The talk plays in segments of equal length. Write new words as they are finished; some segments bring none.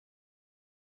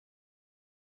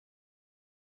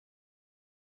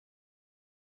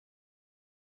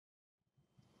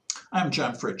I'm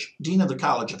John Fritsch, Dean of the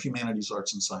College of Humanities,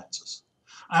 Arts, and Sciences.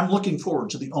 I'm looking forward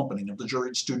to the opening of the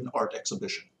Juried Student Art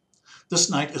Exhibition. This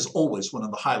night is always one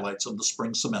of the highlights of the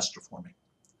spring semester for me.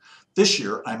 This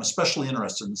year, I'm especially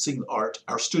interested in seeing the art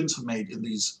our students have made in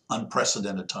these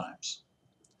unprecedented times.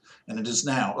 And it is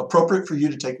now appropriate for you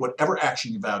to take whatever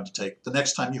action you vowed to take the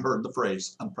next time you heard the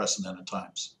phrase unprecedented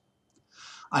times.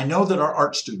 I know that our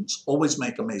art students always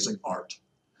make amazing art.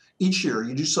 Each year,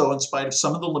 you do so in spite of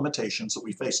some of the limitations that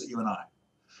we face at UNI.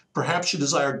 Perhaps you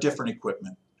desire different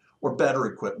equipment, or better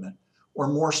equipment, or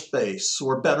more space,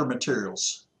 or better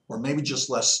materials, or maybe just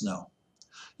less snow.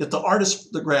 Yet the artists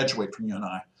that graduate from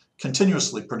UNI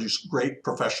continuously produce great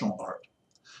professional art.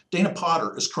 Dana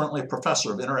Potter is currently a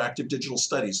professor of interactive digital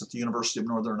studies at the University of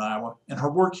Northern Iowa, and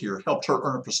her work here helped her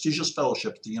earn a prestigious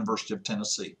fellowship at the University of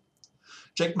Tennessee.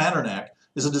 Jake Maternack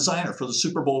is a designer for the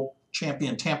Super Bowl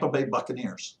champion Tampa Bay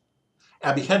Buccaneers.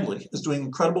 Abby Headley is doing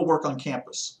incredible work on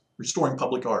campus, restoring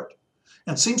public art,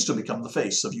 and seems to become the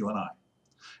face of UNI.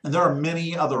 And there are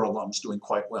many other alums doing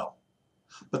quite well.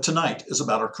 But tonight is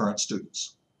about our current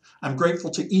students. I'm grateful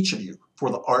to each of you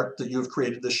for the art that you have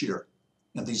created this year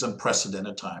in these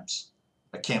unprecedented times.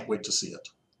 I can't wait to see it.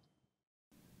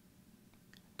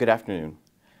 Good afternoon.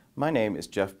 My name is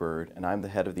Jeff Bird, and I'm the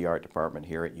head of the art department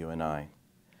here at UNI.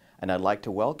 And I'd like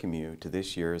to welcome you to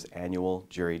this year's annual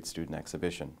Juried Student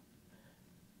Exhibition.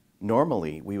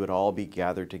 Normally, we would all be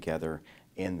gathered together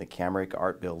in the Kamerick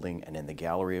Art Building and in the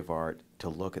Gallery of Art to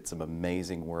look at some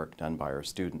amazing work done by our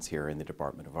students here in the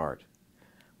Department of Art.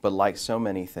 But like so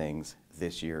many things,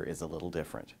 this year is a little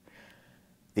different.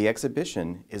 The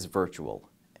exhibition is virtual,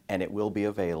 and it will be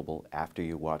available after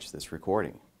you watch this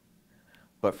recording.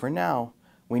 But for now,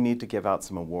 we need to give out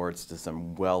some awards to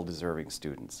some well-deserving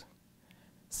students.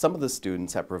 Some of the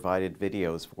students have provided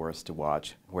videos for us to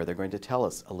watch where they're going to tell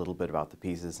us a little bit about the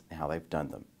pieces and how they've done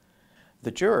them.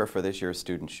 The juror for this year's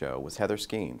student show was Heather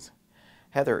Skeens.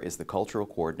 Heather is the cultural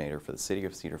coordinator for the City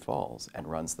of Cedar Falls and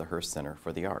runs the Hearst Center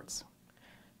for the Arts.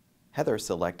 Heather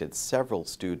selected several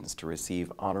students to receive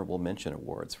honorable mention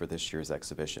awards for this year's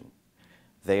exhibition.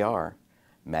 They are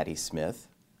Maddie Smith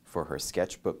for her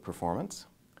sketchbook performance,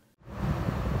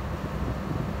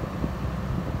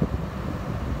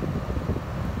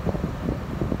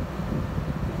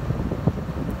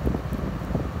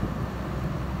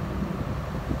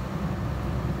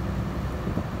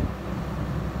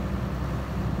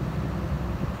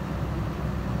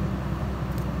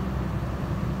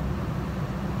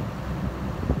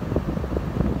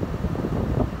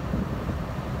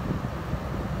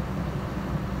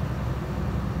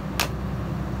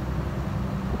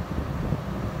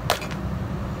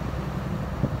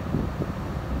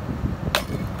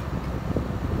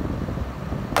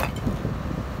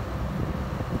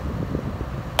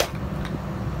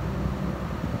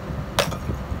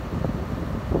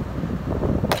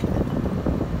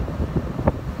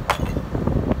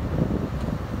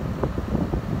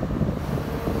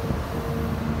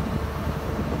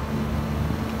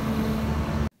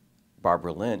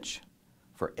 Barbara Lynch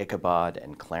for Ichabod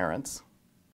and Clarence,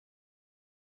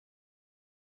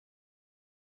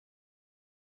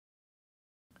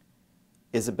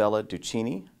 Isabella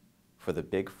Duccini for The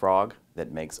Big Frog That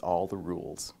Makes All the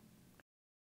Rules,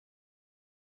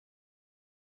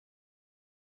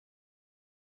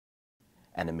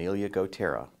 and Amelia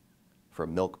Gotera for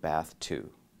Milk Bath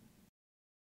 2.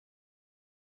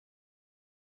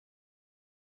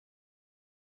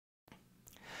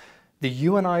 The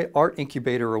UNI Art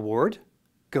Incubator Award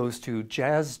goes to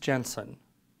Jazz Jensen,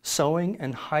 Sewing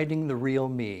and Hiding the Real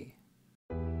Me.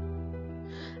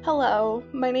 Hello,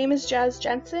 my name is Jazz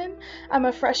Jensen. I'm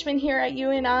a freshman here at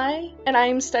UNI, and I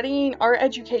am studying art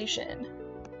education.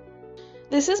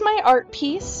 This is my art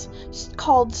piece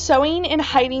called Sewing and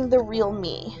Hiding the Real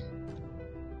Me.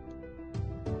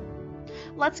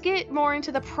 Let's get more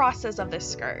into the process of this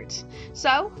skirt.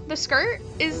 So, the skirt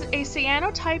is a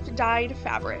cyanotyped dyed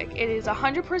fabric. It is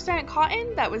 100%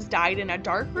 cotton that was dyed in a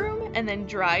dark room and then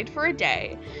dried for a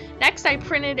day. Next, I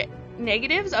printed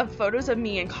negatives of photos of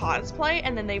me in cosplay,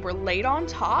 and then they were laid on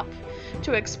top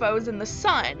to expose in the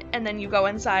sun, and then you go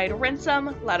inside, rinse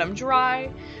them, let them dry.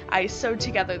 I sewed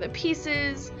together the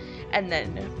pieces and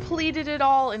then pleated it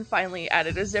all and finally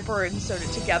added a zipper and sewed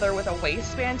it together with a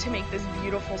waistband to make this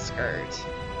beautiful skirt.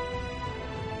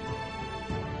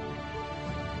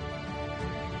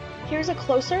 Here's a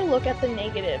closer look at the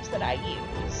negatives that I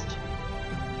used.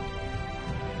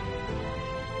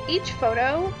 Each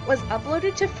photo was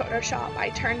uploaded to Photoshop. I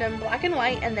turned them black and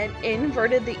white and then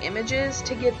inverted the images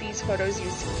to get these photos you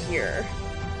see here.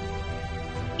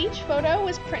 Each photo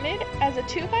was printed as a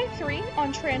 2x3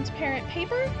 on transparent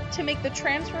paper to make the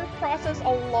transfer process a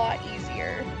lot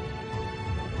easier.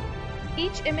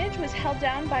 Each image was held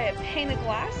down by a pane of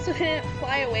glass so it didn't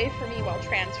fly away from me while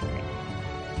transferring.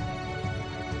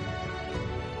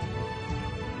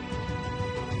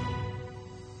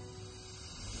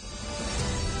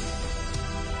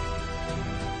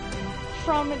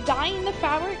 From dyeing the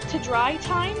fabric to dry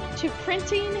time, to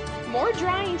printing, more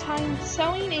drying time,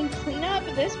 sewing, and cleanup,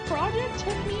 this project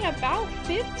took me about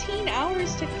 15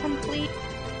 hours to complete.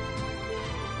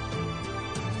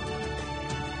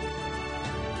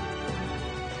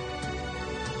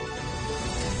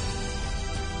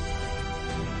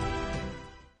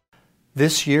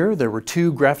 This year, there were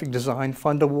 2 Graphic Design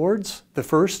Fund Awards. The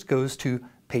first goes to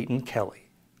Peyton Kelly.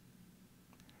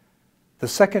 The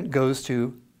second goes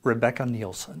to Rebecca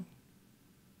Nielsen.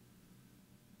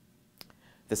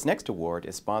 This next award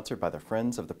is sponsored by the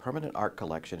Friends of the Permanent Art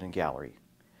Collection and Gallery.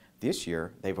 This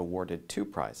year, they've awarded 2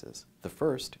 prizes. The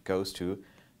first goes to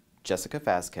Jessica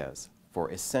Vasquez for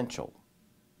Essential.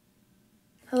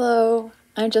 Hello,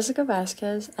 I'm Jessica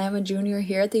Vasquez. I am a junior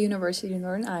here at the University of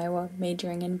Northern Iowa,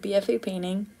 majoring in BFA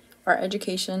Painting, Art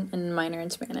Education, and minor in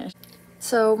Spanish.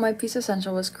 So my piece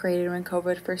Essential was created when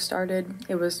COVID first started.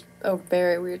 It was a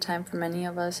very weird time for many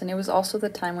of us, and it was also the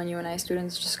time when UNI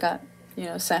students just got,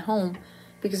 sent home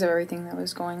because of everything that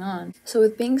was going on. So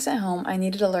with being sent home, I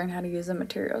needed to learn how to use the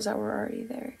materials that were already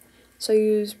there. So I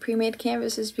used pre-made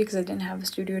canvases because I didn't have a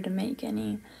studio to make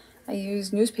any. I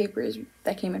used newspapers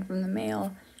that came in from the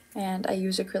mail, and I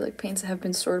used acrylic paints that have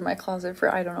been stored in my closet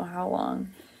for I don't know how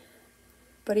long.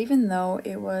 But even though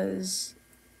it was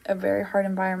a very hard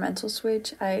environmental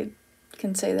switch, I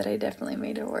can say that I definitely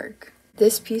made it work.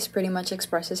 This piece pretty much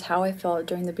expresses how I felt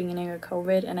during the beginning of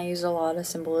COVID, and I used a lot of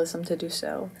symbolism to do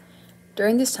so.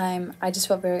 During this time, I just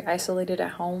felt very isolated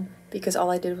at home because all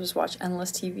I did was watch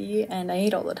endless TV and I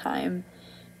ate all the time.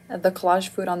 The collage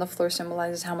food on the floor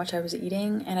symbolizes how much I was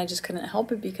eating, and I just couldn't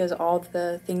help it because all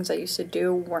the things I used to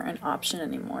do weren't an option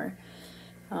anymore.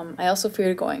 I also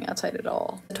feared going outside at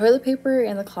all. The toilet paper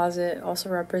in the closet also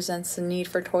represents the need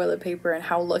for toilet paper and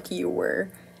how lucky you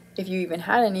were if you even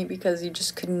had any, because you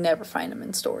just could never find them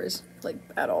in stores,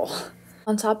 at all.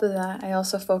 On top of that, I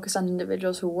also focused on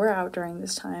individuals who were out during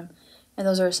this time, and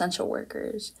those are essential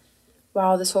workers.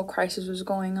 While this whole crisis was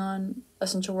going on,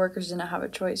 essential workers didn't have a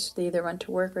choice. They either went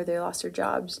to work or they lost their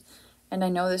jobs. And I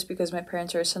know this because my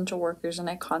parents are essential workers and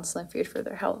I constantly feared for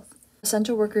their health.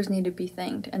 Essential workers need to be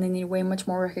thanked, and they need way much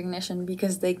more recognition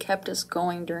because they kept us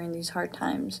going during these hard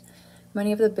times.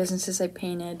 Many of the businesses I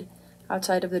painted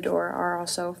outside of the door are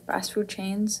also fast food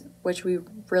chains, which we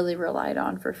really relied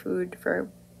on for food for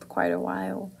quite a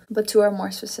while. But 2 are more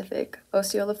specific: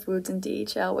 Osceola Foods and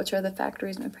DHL, which are the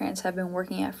factories my parents have been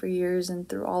working at for years and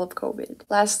through all of COVID.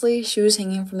 Lastly, shoes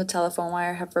hanging from the telephone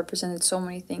wire have represented so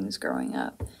many things growing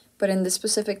up. But in this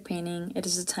specific painting, it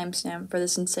is a timestamp for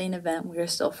this insane event we are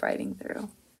still fighting through.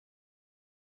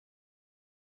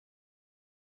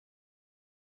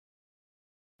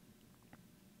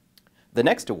 The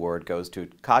next award goes to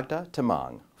Kagda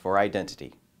Tamang for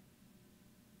Identity.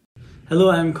 Hello,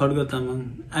 I'm Khadga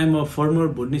Tamang. I'm a former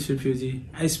Burmese refugee.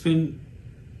 I spent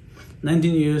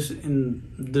 19 years in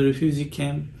the refugee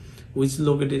camp, which is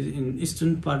located in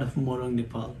eastern part of Morong,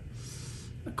 Nepal.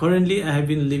 Currently, I have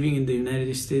been living in the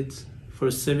United States for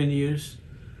 7 years.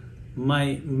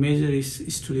 My major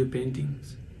is studio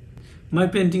paintings. My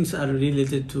paintings are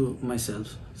related to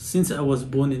myself. Since I was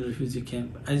born in a refugee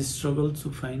camp, I struggled to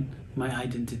find my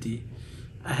identity.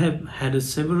 I have had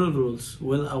several roles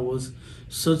while I was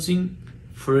searching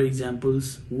for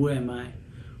examples. Who am I?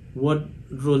 What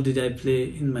role did I play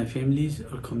in my family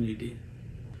or community?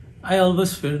 I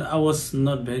always felt I was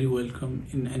not very welcome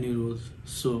in any roles,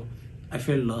 so I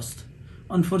felt lost.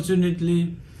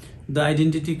 Unfortunately, the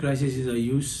identity crisis is a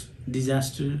huge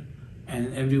disaster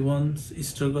and everyone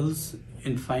struggles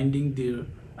in finding their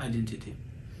identity.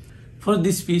 For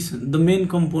this piece, the main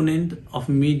component of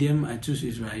medium I choose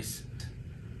is rice.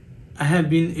 I have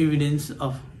been evidence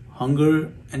of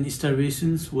hunger and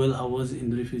starvations while I was in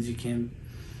the refugee camp.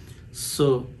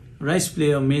 So rice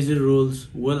played a major role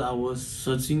while I was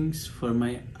searching for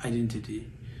my identity.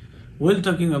 While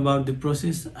talking about the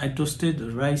process, I toasted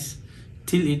rice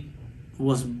till it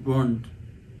was burned.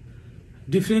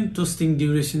 Different toasting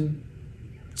duration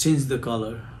changed the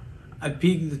color. I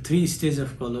picked the 3 stages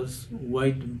of colors: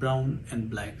 white, brown, and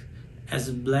black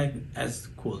as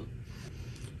coal.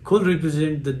 Coal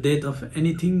represents the death of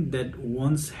anything that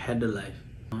once had a life.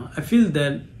 I feel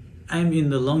that I'm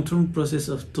in the long-term process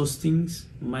of toasting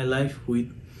my life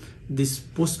with these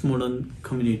postmodern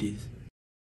communities.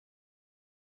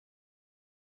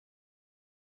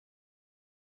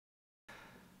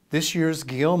 This year's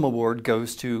Guillaume Award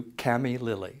goes to Cami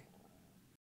Lilly.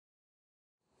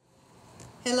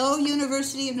 Hello,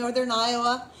 University of Northern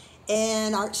Iowa,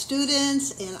 and art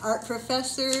students and art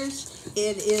professors.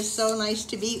 It is so nice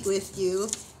to meet with you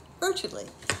virtually.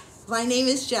 My name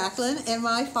is Jacqueline, and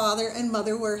my father and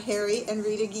mother were Harry and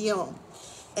Rita Guillaume,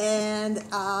 and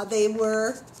they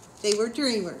were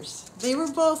dreamers. They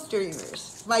were both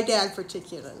dreamers, my dad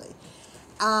particularly.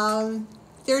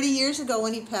 30 years ago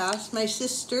when he passed, my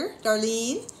sister,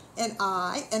 Darlene, and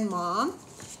I, and Mom,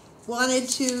 wanted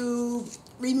to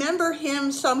remember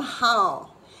him somehow.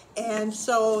 And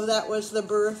so that was the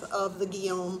birth of the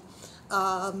Guillaume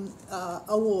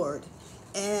Award.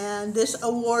 And this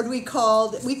award we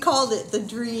called it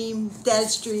the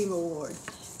Dad's Dream Award.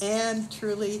 And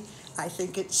truly, I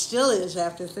think it still is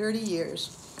after 30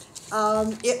 years.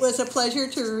 It was a pleasure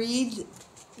to read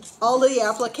all the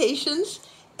applications,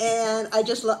 and I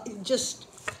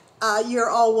you're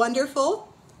all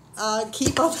wonderful.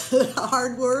 Keep up the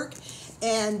hard work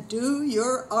and do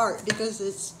your art because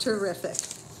it's terrific.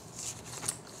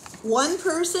 One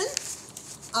person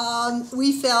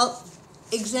we felt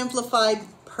exemplified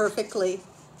perfectly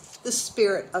the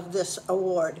spirit of this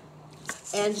award.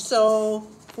 And so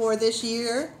for this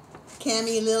year,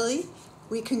 Cami Lilly,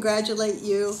 we congratulate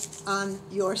you on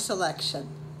your selection.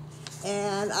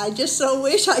 And I just so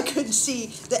wish I could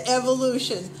see the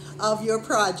evolution of your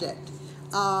project.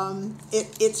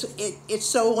 It's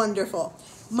so wonderful.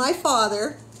 My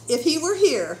father, if he were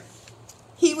here,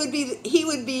 he would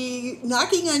be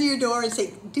knocking on your door and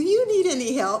saying, "Do you need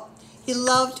any help?" He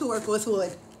loved to work with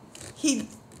wood.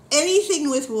 Anything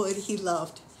with wood he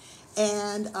loved.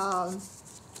 And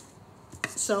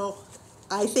so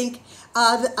I think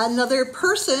another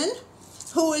person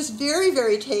who was very,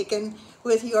 very taken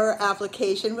with your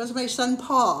application was my son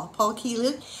Paul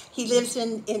Keelan. He lives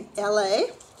in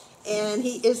LA, and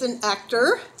he is an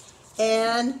actor,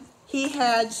 and he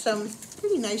had some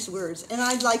pretty nice words, and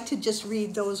I'd like to just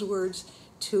read those words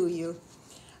to you.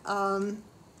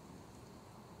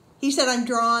 He said, "I'm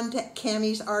drawn to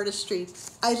Cami's artistry.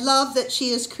 I love that she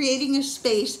is creating a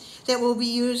space that will be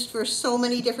used for so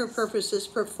many different purposes,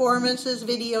 performances,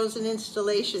 videos, and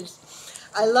installations.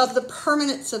 I love the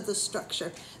permanence of the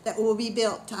structure that will be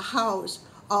built to house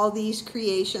all these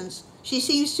creations. She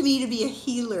seems to me to be a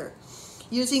healer,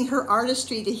 using her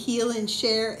artistry to heal and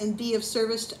share and be of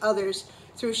service to others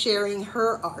through sharing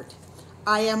her art.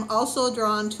 I am also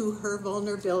drawn to her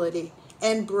vulnerability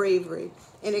and bravery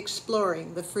in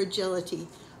exploring the fragility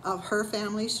of her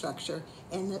family structure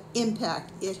and the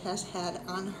impact it has had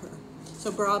on her." So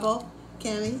bravo,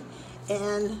 Cami,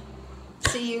 and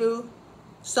see you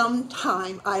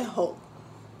sometime, I hope.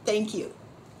 Thank you.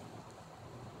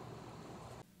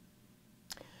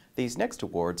 These next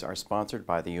awards are sponsored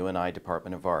by the UNI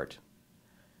Department of Art.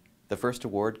 The first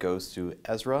award goes to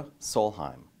Ezra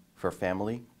Solheim for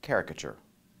Family Caricature.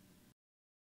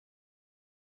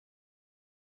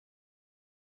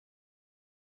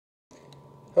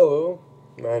 Hello,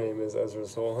 my name is Ezra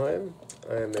Solheim.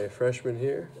 I am a freshman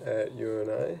here at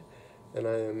UNI, and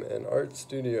I am an art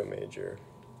studio major.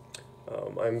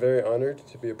 I'm very honored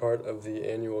to be a part of the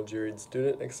annual Juried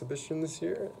student exhibition this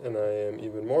year, and I am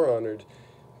even more honored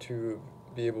to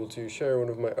be able to share one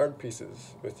of my art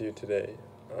pieces with you today.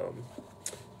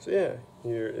 So yeah,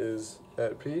 here is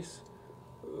that piece.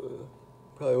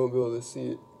 Probably won't be able to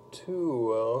see it too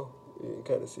well. You can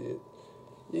kind of see it.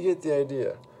 You get the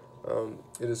idea.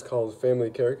 It is called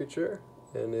Family Caricature,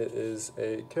 and it is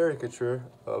a caricature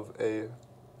of a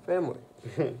family.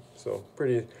 So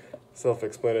pretty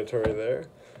self-explanatory there.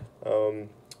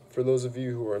 For those of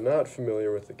you who are not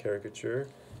familiar with the caricature,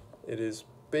 it is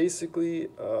basically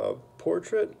a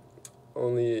portrait,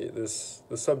 only the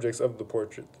subjects of the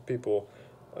portrait, the people,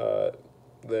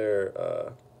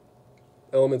 their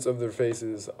elements of their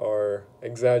faces are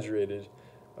exaggerated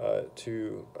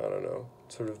to, I don't know,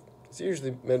 sort of, it's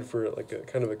usually meant for like a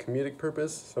kind of a comedic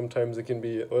purpose. Sometimes it can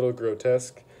be a little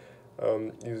grotesque.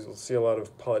 You'll see a lot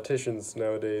of politicians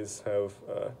nowadays have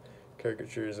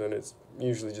caricatures, and it's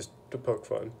usually just to poke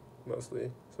fun,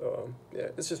 mostly. So yeah,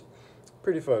 it's just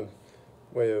pretty fun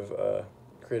way of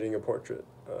creating a portrait,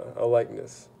 a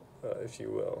likeness, if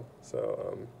you will.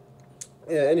 So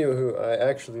yeah, anywho, I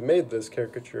actually made this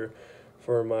caricature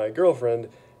for my girlfriend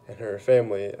and her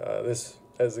family this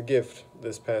as a gift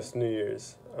this past New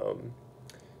Year's.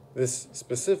 This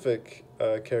specific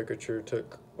caricature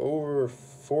took over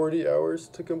 40 hours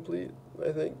to complete,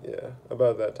 I think. Yeah,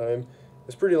 about that time.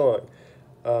 It's pretty long.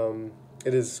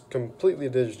 It is completely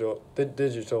digital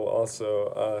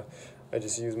also. I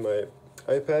just use my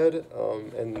iPad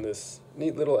and this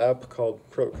neat little app called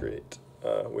Procreate.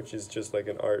 which is just like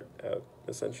an art app,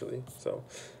 essentially. So,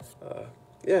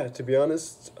 yeah, to be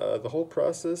honest, the whole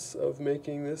process of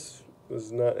making this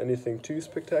was not anything too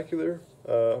spectacular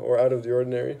or out of the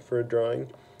ordinary for a drawing.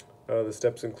 The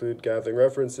steps include gathering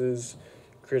references,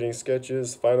 creating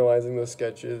sketches, finalizing those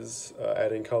sketches,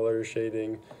 adding color,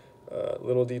 shading,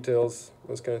 little details,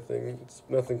 those kind of things. It's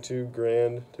nothing too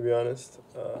grand, to be honest.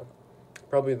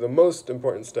 Probably the most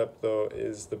important step, though,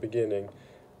 is the beginning,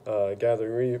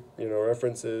 gathering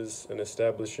references and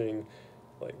establishing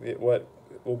like what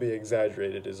will be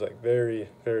exaggerated is like very,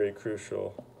 very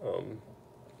crucial.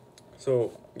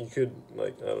 So you could,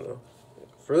 like, I don't know,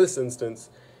 for this instance,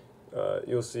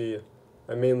 you'll see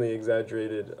I mainly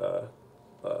exaggerated,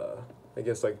 I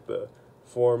guess, like the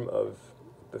form of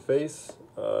the face,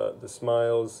 the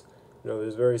smiles.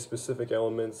 There's very specific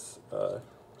elements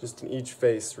just in each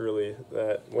face, really,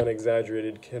 that when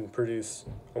exaggerated can produce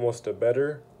almost a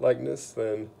better likeness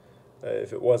than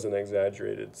if it wasn't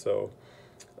exaggerated. So,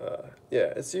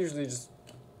 yeah, it's usually just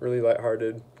really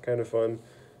lighthearted, kind of fun.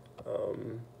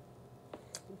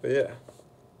 But yeah,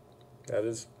 that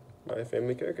is my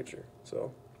family caricature.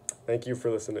 So, thank you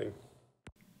for listening.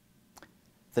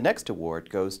 The next award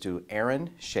goes to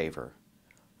Aaron Shaver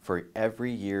for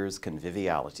every year's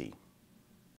conviviality.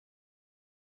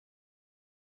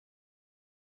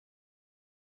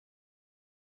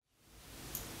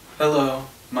 Hello,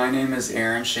 my name is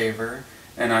Aaron Shaver,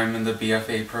 and I'm in the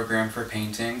BFA program for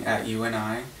painting at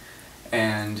UNI.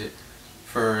 And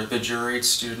for the Juried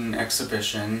student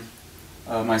exhibition,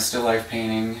 my still life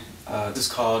painting is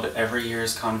called Every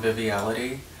Year's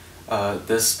Conviviality.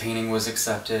 This painting was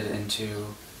accepted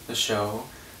into the show,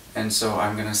 and so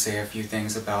I'm going to say a few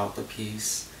things about the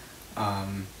piece.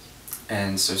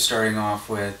 And so starting off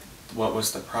with what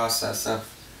was the process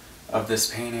of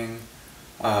this painting.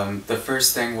 The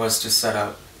first thing was to set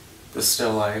up the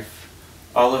still life.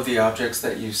 All of the objects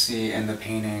that you see in the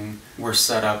painting were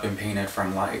set up and painted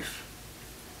from life.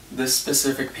 This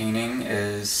specific painting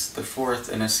is the fourth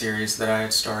in a series that I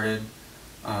had started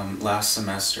last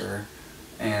semester,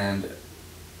 and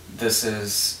this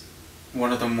is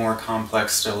one of the more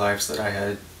complex still lifes that I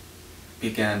had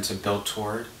begun to build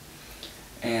toward.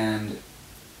 And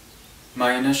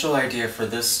my initial idea for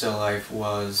this still life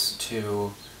was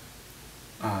to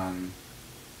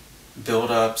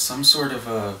build up some sort of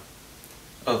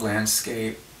a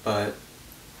landscape, but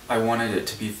I wanted it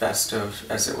to be festive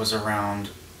as it was around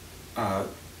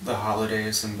the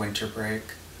holidays and winter break.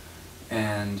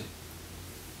 And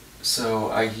so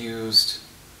I used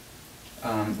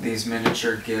these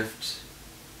miniature gift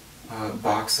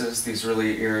boxes, these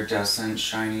really iridescent,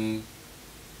 shiny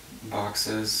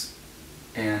boxes,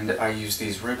 and I used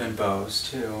these ribbon bows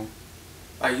too.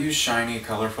 I use shiny,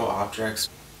 colorful objects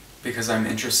because I'm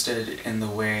interested in the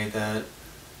way that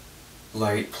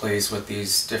light plays with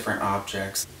these different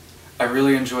objects. I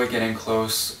really enjoy getting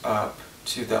close up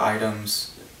to the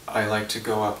items. I like to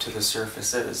go up to the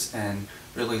surfaces and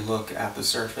really look at the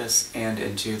surface and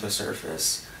into the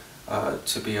surface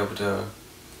to be able to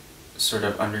sort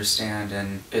of understand,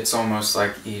 and it's almost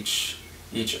like each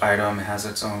item has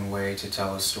its own way to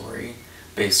tell a story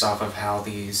based off of how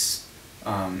these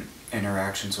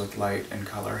interactions with light and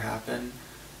color happen.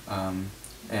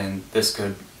 And this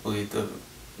could lead the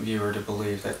viewer to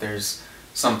believe that there's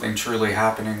something truly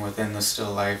happening within the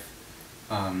still life,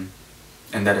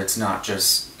 and that it's not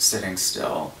just sitting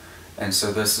still. And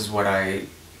so this is what I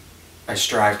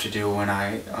strive to do when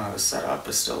I set up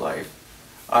a still life.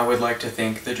 I would like to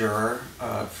thank the juror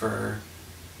for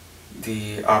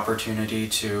the opportunity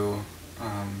to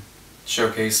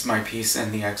showcase my piece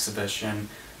in the exhibition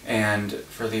and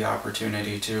for the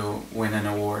opportunity to win an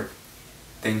award.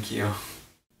 Thank you.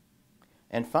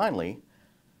 And finally,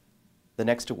 the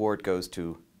next award goes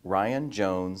to Ryan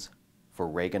Jones for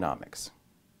Reaganomics.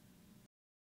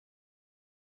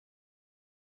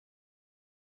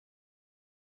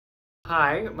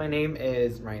 Hi, my name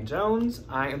is Ryan Jones.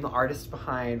 I am the artist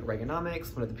behind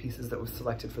Reaganomics, one of the pieces that was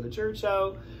selected for the Juried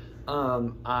show.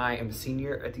 I am a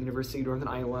senior at the University of Northern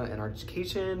Iowa in art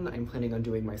education. I'm planning on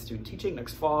doing my student teaching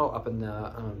next fall up in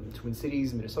the Twin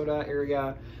Cities, Minnesota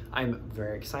area. I'm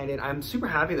very excited. I'm super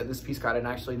happy that this piece got in.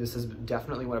 Actually, this is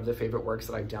definitely one of the favorite works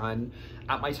that I've done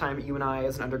at my time at UNI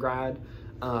as an undergrad.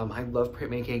 I love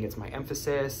printmaking, it's my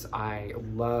emphasis. I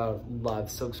love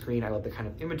silkscreen. I love the kind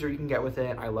of imagery you can get with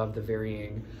it. I love the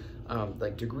varying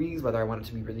like degrees, whether I want it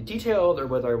to be really detailed or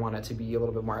whether I want it to be a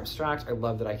little bit more abstract. I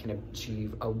love that I can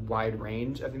achieve a wide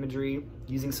range of imagery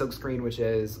using silkscreen, which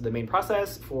is the main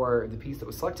process for the piece that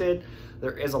was selected.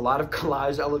 There is a lot of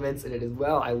collage elements in it as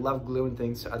well. I love gluing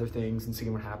things to other things and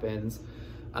seeing what happens.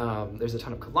 There's a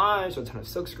ton of collage, there's a ton of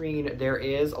silkscreen. There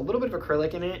is a little bit of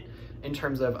acrylic in it in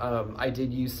terms of, I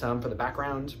did use some for the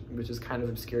background, which is kind of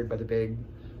obscured by the big,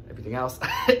 everything else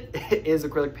it is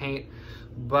acrylic paint,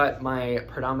 but my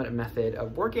predominant method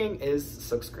of working is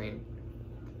silkscreen.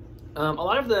 A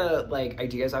lot of the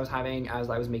ideas I was having as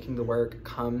I was making the work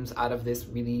comes out of this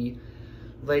really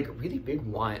big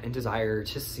want and desire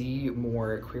to see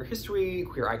more queer history,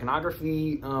 queer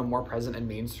iconography, more present in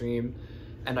mainstream.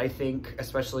 And I think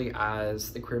especially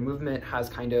as the queer movement has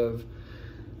kind of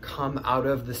come out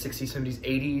of the 60s, 70s,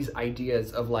 80s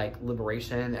ideas of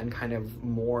liberation and kind of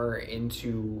more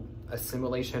into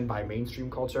assimilation by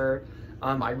mainstream culture,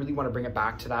 I really want to bring it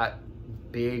back to that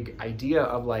big idea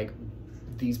of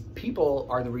these people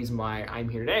are the reason why I'm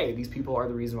here today. These people are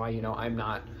the reason why, I'm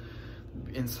not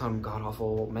in some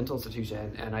god-awful mental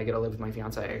institution and I get to live with my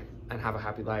fiance and have a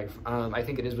happy life. I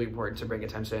think it is really important to bring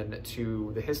attention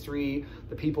to the history,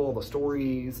 the people, the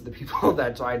stories, the people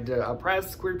that tried to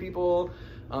oppress queer people,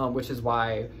 which is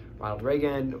why Ronald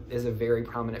Reagan is a very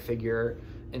prominent figure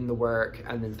in the work.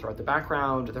 And then throughout the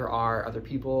background, there are other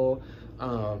people,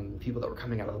 people that were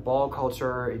coming out of the ball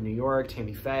culture in New York.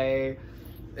 Tammy Faye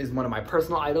is one of my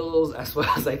personal idols, as well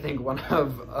as I think one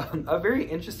of a very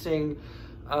interesting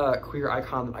queer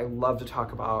icon that I love to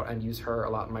talk about and use her a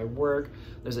lot in my work.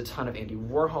 There's a ton of Andy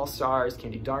Warhol stars,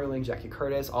 Candy Darling, Jackie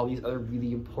Curtis, all these other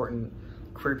really important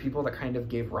queer people that kind of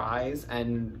gave rise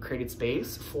and created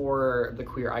space for the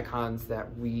queer icons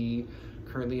that we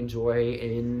currently enjoy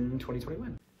in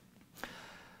 2021.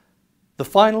 The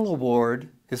final award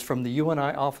is from the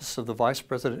UNI Office of the Vice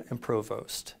President and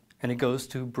Provost, and it goes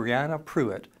to Brianna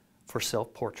Pruitt for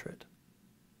self-portrait.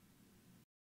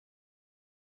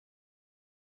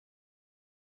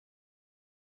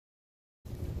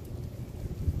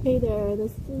 Hey there,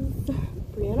 this is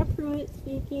Brianna Pruitt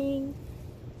speaking.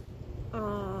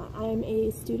 I'm a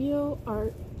studio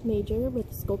art major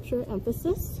with sculpture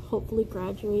emphasis, hopefully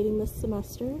graduating this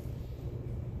semester.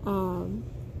 I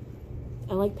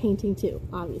like painting too,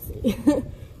 obviously.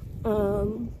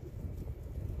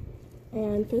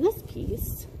 And for this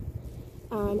piece,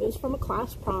 it was from a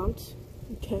class prompt.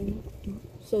 Okay,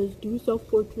 says do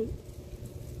self-portrait.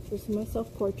 This is my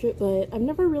self-portrait, but I've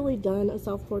never really done a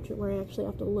self-portrait where I actually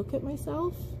have to look at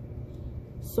myself.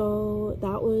 So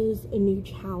that was a new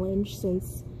challenge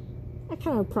since I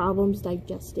kind of have problems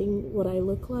digesting what I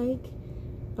look like.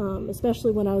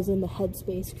 Especially when I was in the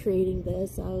headspace creating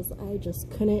this, I just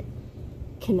couldn't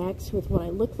connect with what I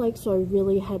look like, so I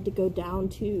really had to go down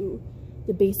to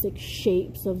the basic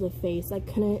shapes of the face.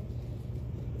 It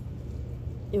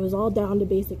was all down to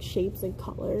basic shapes and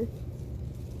color.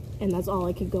 And that's all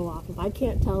I could go off of. I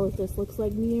can't tell if this looks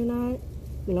like me or not.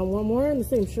 I'm wearing the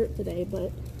same shirt today,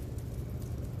 but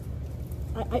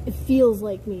it feels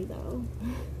like me though.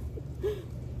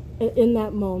 In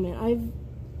that moment,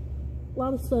 a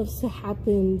lot of stuff's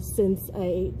happened since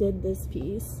I did this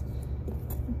piece,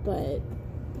 but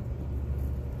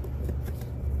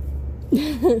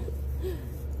I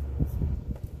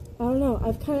don't know.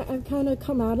 I've kind of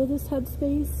come out of this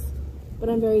headspace. But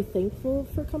I'm very thankful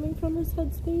for coming from this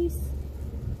headspace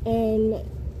and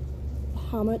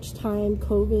how much time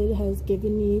COVID has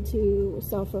given me to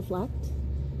self-reflect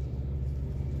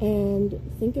and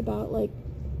think about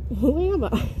who am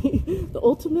I? The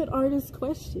ultimate artist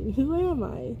question, who am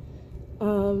I?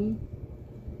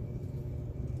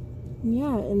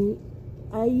 Yeah, and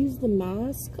I used the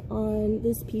mask on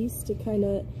this piece to kind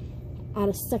of add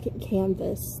a second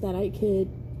canvas that I could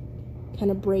kind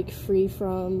of break free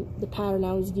from the pattern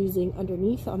I was using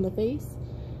underneath on the face.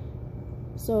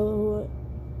 So,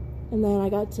 and then I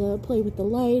got to play with the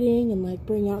lighting and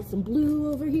bring out some blue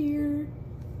over here,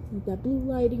 with that blue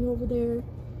lighting over there.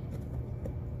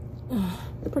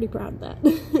 I'm pretty proud of that.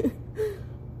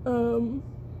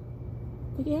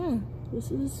 But yeah, this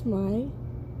is my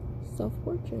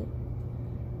self-portrait.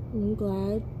 I'm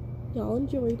glad y'all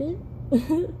enjoyed it.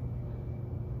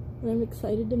 And I'm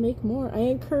excited to make more. I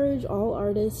encourage all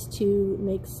artists to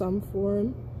make some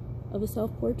form of a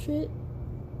self-portrait,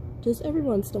 just every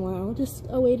once in a while, just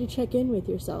a way to check in with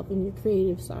yourself and your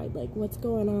creative side, what's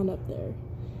going on up there.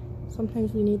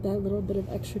 Sometimes we need that little bit of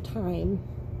extra time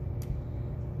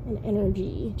and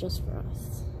energy just for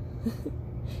us.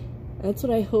 That's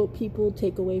what I hope people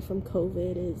take away from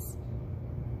COVID is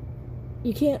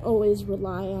you can't always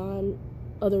rely on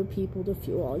other people to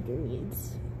fuel all your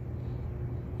needs.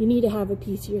 You need to have a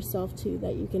piece of yourself too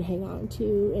that you can hang on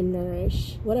to and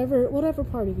nourish whatever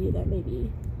part of you that may be,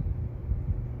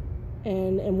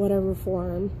 and in whatever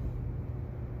form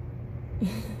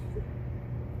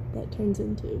that turns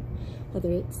into, whether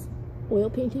it's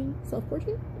oil painting,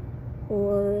 self-portrait,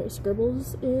 or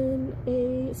scribbles in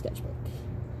a sketchbook.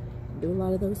 I do a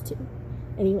lot of those too.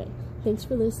 Anyway, thanks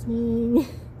for listening.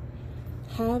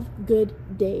 Have good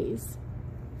days.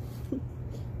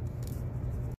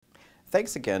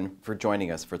 Thanks again for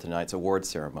joining us for tonight's award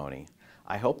ceremony.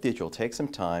 I hope that you'll take some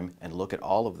time and look at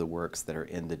all of the works that are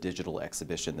in the digital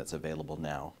exhibition that's available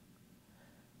now.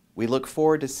 We look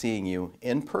forward to seeing you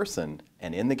in person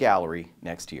and in the gallery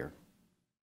next year.